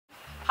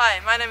Hi,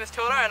 my name is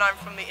Tilda and I'm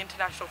from the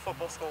International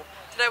Football School.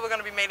 Today we're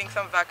going to be meeting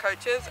some of our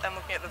coaches and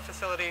looking at the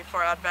facility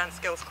for our Advanced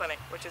Skills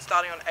Clinic, which is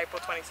starting on April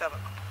 27th.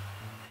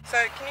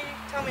 So can you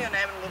tell me your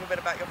name and a little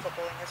bit about your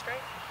footballing history?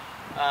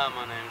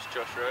 My name is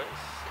Josh Rose.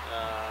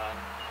 I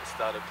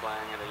started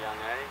playing at a young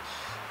age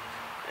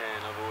and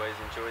I've always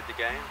enjoyed the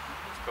game.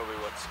 It's probably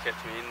what's kept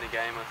me in the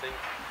game, I think.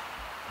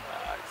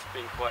 It's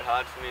been quite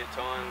hard for me at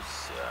times.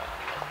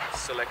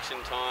 Selection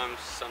times,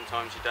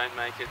 sometimes you don't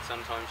make it,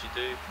 sometimes you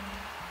do.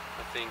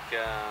 I think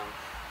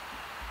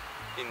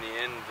in the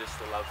end just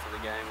the love for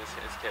the game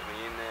has kept me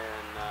in there,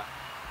 and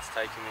it's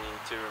taken me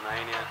to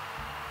Romania,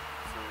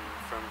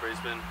 from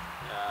Brisbane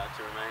to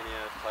Romania.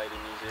 I've played in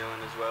New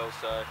Zealand as well,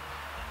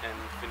 and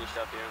finished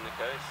up here on the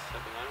coast at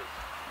the moment.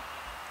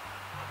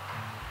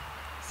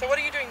 So what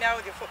are you doing now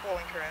with your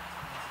footballing career?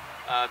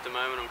 At the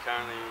moment I'm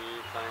currently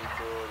playing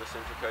for the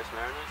Central Coast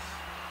Mariners,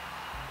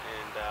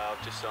 and I've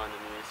just signed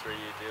a new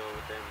 3-year deal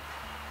with them.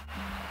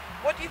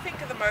 What do you think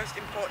are the most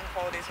important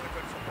qualities of a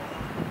good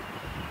footballer?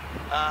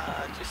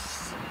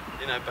 Just,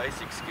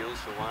 basic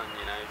skills for one.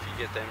 If you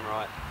get them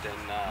right, then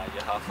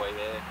you're halfway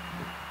there.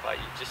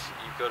 But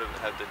you've got to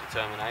have the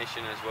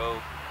determination as well.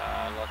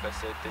 Like I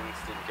said, things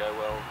didn't go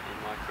well in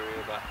my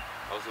career, but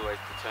I was always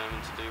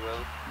determined to do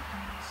well.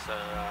 So,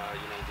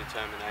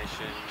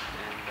 determination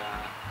and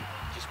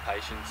just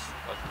patience.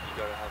 You've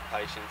got to have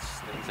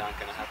patience. Things aren't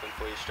going to happen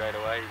for you straight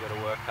away. You've got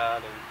to work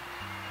hard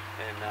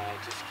and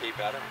just keep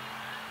at it.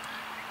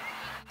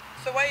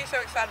 So why are you so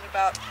excited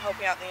about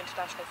helping out the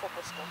International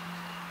Football School?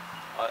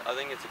 I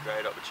think it's a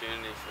great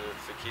opportunity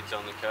for kids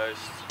on the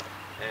coast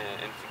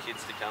and for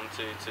kids to come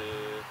to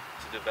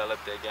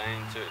develop their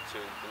game to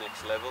the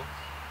next level.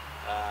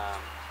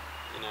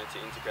 To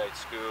integrate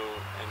school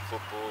and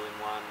football in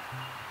one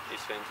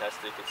is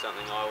fantastic. It's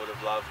something I would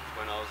have loved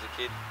when I was a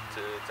kid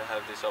to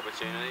have this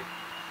opportunity,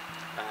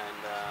 and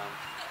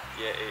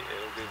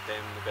it'll give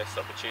them the best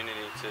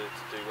opportunity to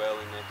do well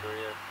in their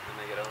career when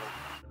they get older.